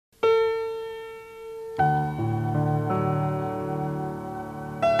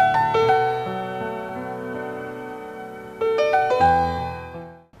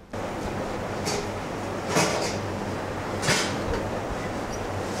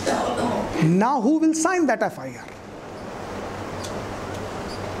Now who will sign that FIR?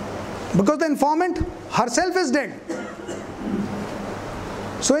 Because the informant herself is dead.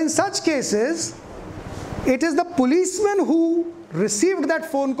 So in such cases, it is the policeman who received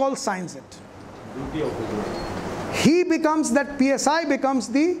that phone call signs it. He becomes, that PSI becomes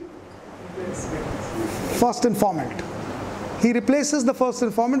the first informant. He replaces the first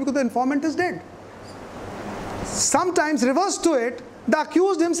informant because the informant is dead. Sometimes, reverse to it, the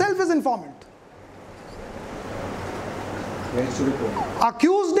accused himself is informant.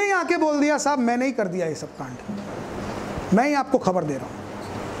 Accused ने आके बोल दिया साहब मैंने ही कर दिया ये सब कांड, मैं ही आपको खबर दे रहा हूं.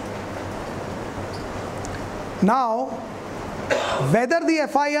 Now, whether the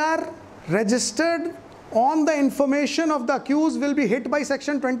FIR registered on the information of the accused will be hit by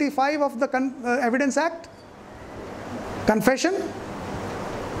section 25 of the Evidence Act, confession,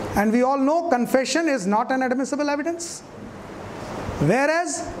 and we all know confession is not an admissible evidence,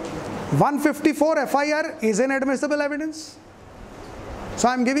 whereas 154 FIR is an admissible evidence. So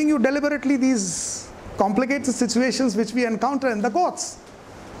I am giving you deliberately these complicated situations which we encounter in the courts.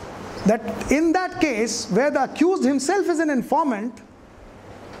 That in that case, where the accused himself is an informant,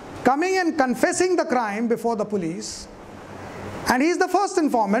 coming and confessing the crime before the police, and he is the first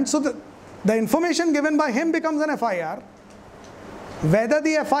informant, so the information given by him becomes an FIR. Whether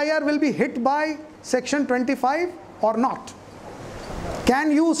the FIR will be hit by section 25 or not,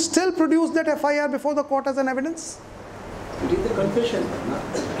 can you still produce that FIR before the court as an evidence? It is the confession.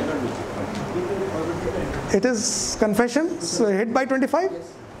 It is confession, so hit by 25?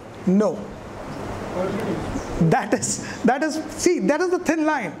 Yes. No. That is the thin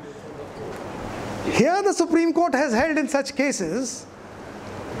line. Here the Supreme Court has held in such cases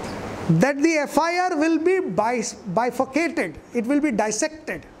that the FIR will be bifurcated, it will be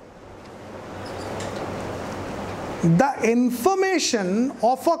dissected. The information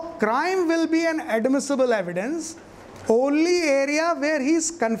of a crime will be an admissible evidence. Only area where he is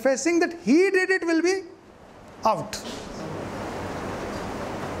confessing that he did it will be out.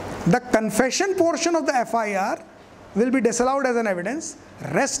 The confession portion of the FIR will be disallowed as an evidence.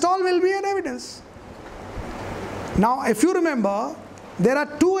 Rest all will be an evidence. Now, if you remember, there are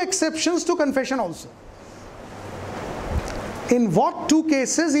two exceptions to confession also. In what two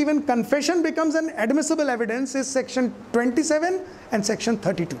cases even confession becomes an admissible evidence is section 27 and section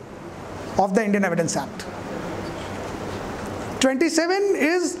 32 of the Indian Evidence Act. 27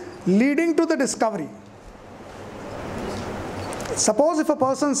 is leading to the discovery. Suppose if a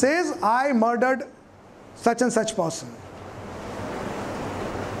person says, I murdered such and such person.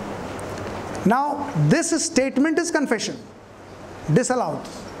 Now, this statement is confession, disallowed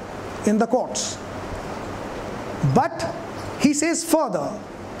in the courts. But he says further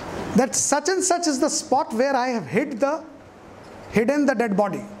that such and such is the spot where I have hidden the dead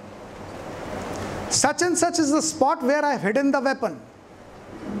body. Such and such is the spot where I have hidden the weapon.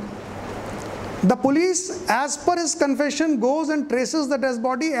 The police, as per his confession, goes and traces the dead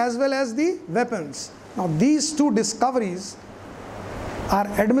body as well as the weapons. Now, these two discoveries are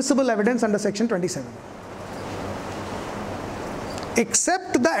admissible evidence under section 27.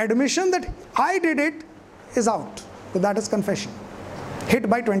 Except the admission that I did it is out. So that is confession. Hit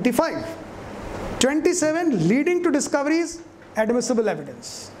by 25. 27 leading to discoveries, admissible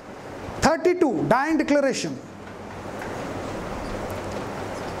evidence. 32, dying declaration.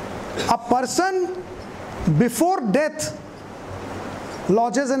 A person before death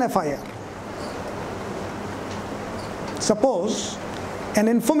lodges an FIR. Suppose an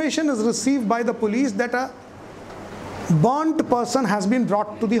information is received by the police that a burnt person has been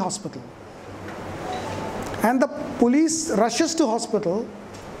brought to the hospital. And the police rushes to hospital,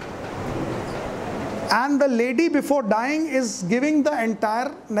 and the lady before dying is giving the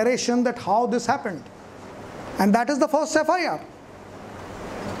entire narration that how this happened. And that is the first FIR.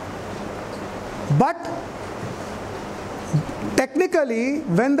 But technically,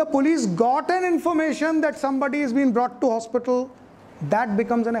 when the police got an information that somebody is being brought to hospital, that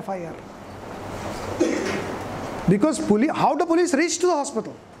becomes an FIR. Because how the police reached to the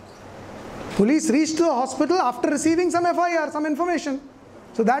hospital? Police reached to the hospital after receiving some FIR, some information.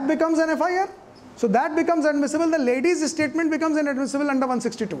 So that becomes an FIR. So that becomes admissible. The lady's statement becomes inadmissible under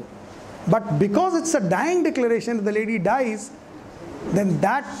 162. But because it's a dying declaration, the lady dies, then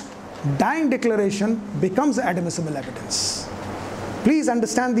that dying declaration becomes admissible evidence. Please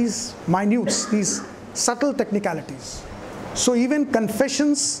understand these minutes, these subtle technicalities. So even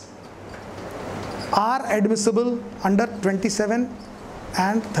confessions are admissible under 27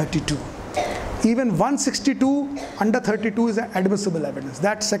 and 32. Even 162 under 32 is admissible evidence.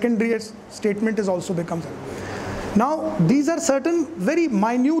 That secondary statement is also becomes. Now, these are certain very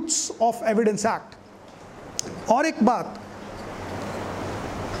minutes of Evidence Act. और एक बात,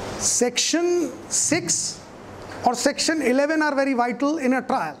 Section 6 or Section 11 are very vital in a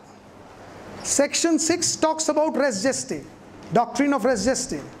trial. Section 6 talks about res geste, doctrine of res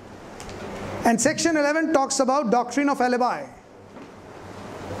geste. And Section 11 talks about doctrine of alibi.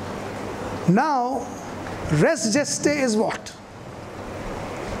 Now, res geste is what?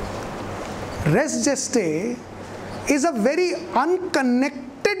 Res geste is a very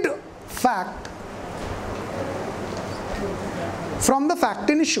unconnected fact from the fact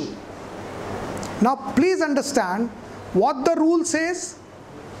in issue. Now, please understand what the rule says.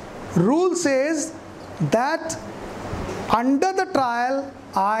 Rule says that under the trial,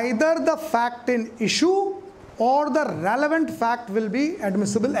 either the fact in issue or the relevant fact will be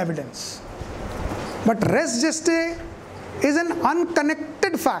admissible evidence. But res geste is an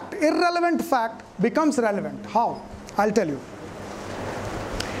unconnected fact. Irrelevant fact becomes relevant. How? I'll tell you.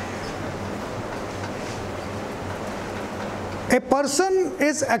 A person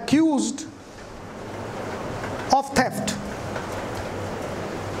is accused of theft.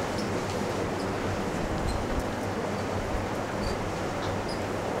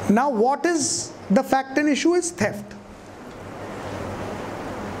 Now, what is the fact and issue is theft.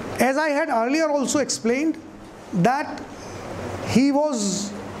 As I had earlier also explained, that he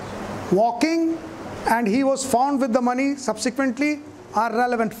was walking and he was found with the money subsequently are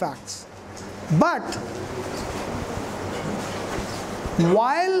relevant facts. But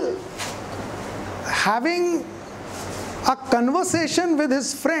while having a conversation with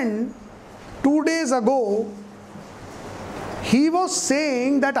his friend 2 days ago, he was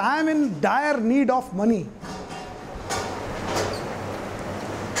saying that I am in dire need of money.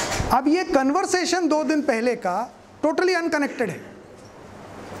 अब ये conversation 2 दिन पहले का totally unconnected है.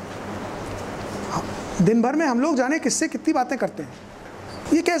 दिन भर में हम लोग जाने किससे कितनी बातें करते हैं,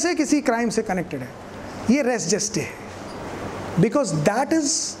 ये कैसे किसी क्राइम से कनेक्टेड है? ये रेस जस्टे है, because that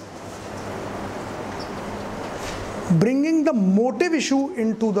is bringing the motive issue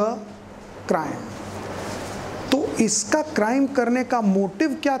into the crime. तो इसका क्राइम करने का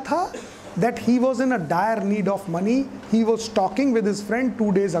मोटिव क्या था? That he was in a dire need of money. He was talking with his friend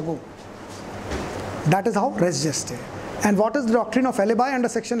 2 days ago. That is how res geste. And what is the doctrine of alibi under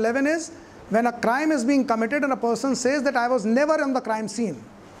Section 11 is, when a crime is being committed and a person says that I was never on the crime scene.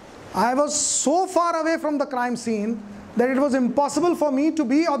 I was so far away from the crime scene that it was impossible for me to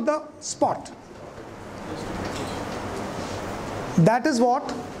be on the spot. That is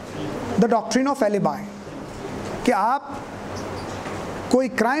what the doctrine of alibi. कि आप कोई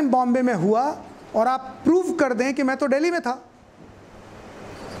crime Bombay में हुआ और आप prove कर दें कि मैं तो दिल्ली में था.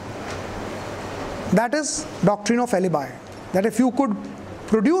 That is doctrine of alibi. That if you could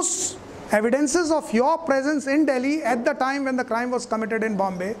produce evidences of your presence in Delhi at the time when the crime was committed in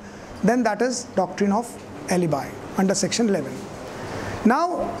Bombay, then that is doctrine of alibi under Section 11. Now,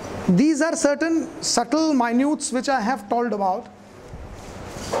 these are certain subtle minutes which I have told about.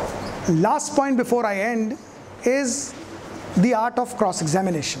 Last point before I end is the art of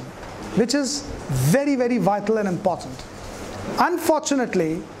cross-examination, which is very, very vital and important.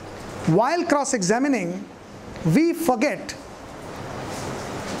 Unfortunately, while cross-examining, we forget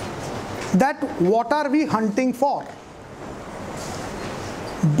that what are we hunting for.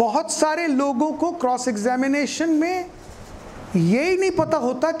 बहुत सारे लोगों को cross examination में यही नहीं पता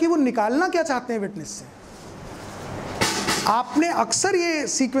होता कि वो निकालना क्या चाहते हैं विटनेस से. आपने अक्सर ये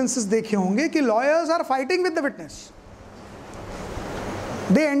सीक्वेंसेस देखे होंगे कि lawyers are fighting with the witness.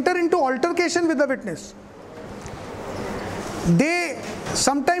 They enter into altercation with the witness. They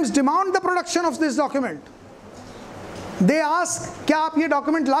sometimes demand the production of this document. They ask, क्या आप ये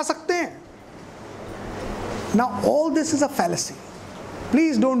document ला सकते हैं? Now all this is a fallacy.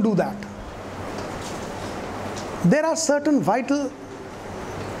 Please don't do that. There are certain vital,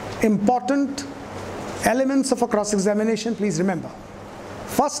 important elements of a cross-examination. Please remember.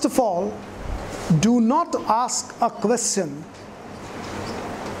 First of all, do not ask a question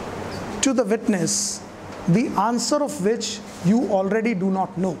to the witness, the answer of which you already do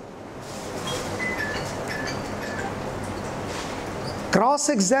not know. Cross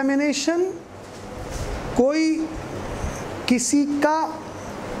examination कोई किसी का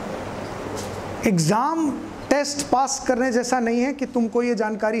exam test pass करने जैसा नहीं है कि तुमको ये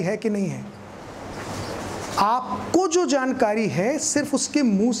जानकारी है कि नहीं है. आपको जो जानकारी है सिर्फ उसके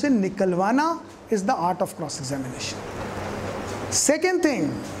मुंह से निकलवाना is the art of cross examination. Second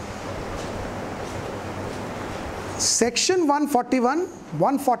thing, Section 141,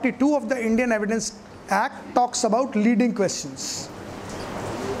 142 of the Indian Evidence Act talks about leading questions.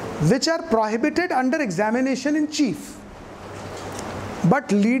 which are prohibited under examination in chief,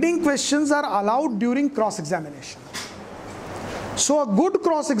 but leading questions are allowed during cross-examination. So a good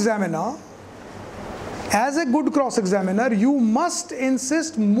cross-examiner, as a good cross-examiner, you must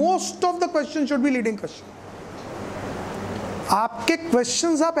insist most of the questions should be leading question. आपके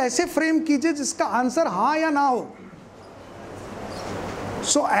questions आप ऐसे frame कीजिए जिसका answer हाँ या ना हो.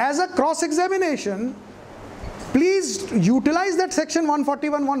 So as a cross-examination, please utilize that section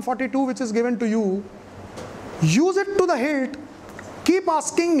 141, 142 which is given to you. Use it to the hilt. Keep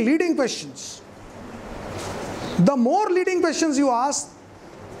asking leading questions. The more leading questions you ask,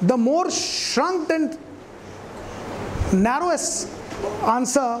 the more shrunk and narrowest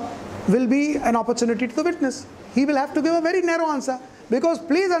answer will be an opportunity to the witness. He will have to give a very narrow answer, because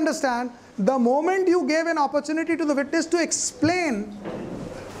please understand, the moment you gave an opportunity to the witness to explain,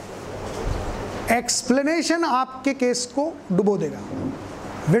 explanation आपके case को डुबो देगा.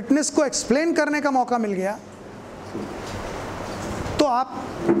 Witness को explain करने का मौका मिल गया तो आप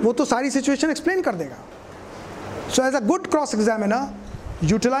वो तो सारी सिचुएशन एक्सप्लेन कर देगा. So as a good cross examiner,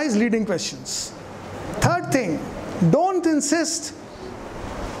 utilize leading questions. Third thing, don't insist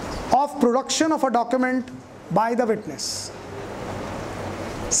of production of a document by the witness.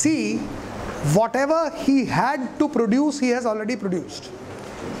 See, whatever he had to produce, he has already produced.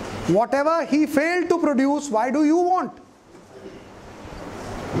 Whatever he failed to produce, why do you want?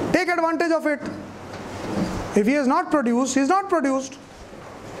 Take advantage of it. If he has not produced, he is not produced.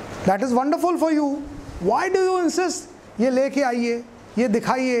 That is wonderful for you. Why do you insist? ये लेके आइए, ये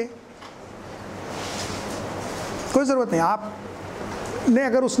दिखाइए. कोई ज़रूरत नहीं. आपने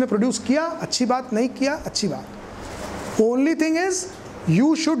अगर उसने प्रोड्यूस किया, अच्छी बात. नहीं किया, अच्छी बात. Only thing is,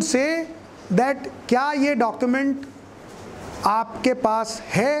 you should say that क्या ये डॉक्यूमेंट आपके पास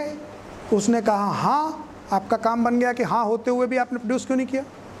है? उसने कहा हाँ. आपका काम बन गया कि हाँ होते हुए भी आपने प्रोड्यूस क्यों नहीं किया?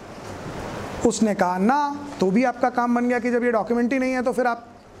 उसने कहा ना, तो भी आपका काम बन गया कि जब ये डॉक्यूमेंट ही नहीं है तो फिर आप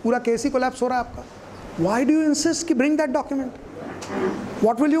पूरा केस ही कोलैप्स हो रहा है आपका. Why do you insist कि bring that document?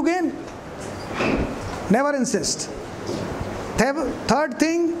 What will you gain? Never insist. Third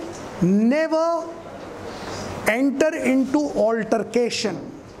thing, never enter into altercation.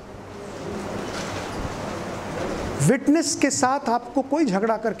 Witness के साथ आपको कोई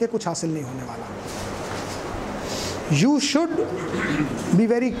झगड़ा करके कुछ हासिल नहीं होने वाला. You should be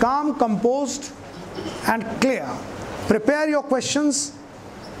very calm, composed and clear. Prepare your questions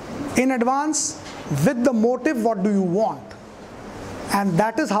in advance with the motive, what do you want? And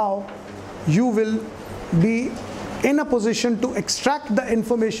that is how you will be in a position to extract the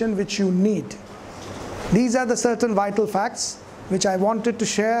information which you need. These are the certain vital facts which I wanted to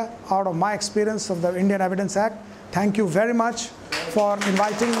share out of my experience of the Indian Evidence Act. Thank you very much for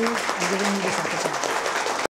inviting me and giving me this opportunity.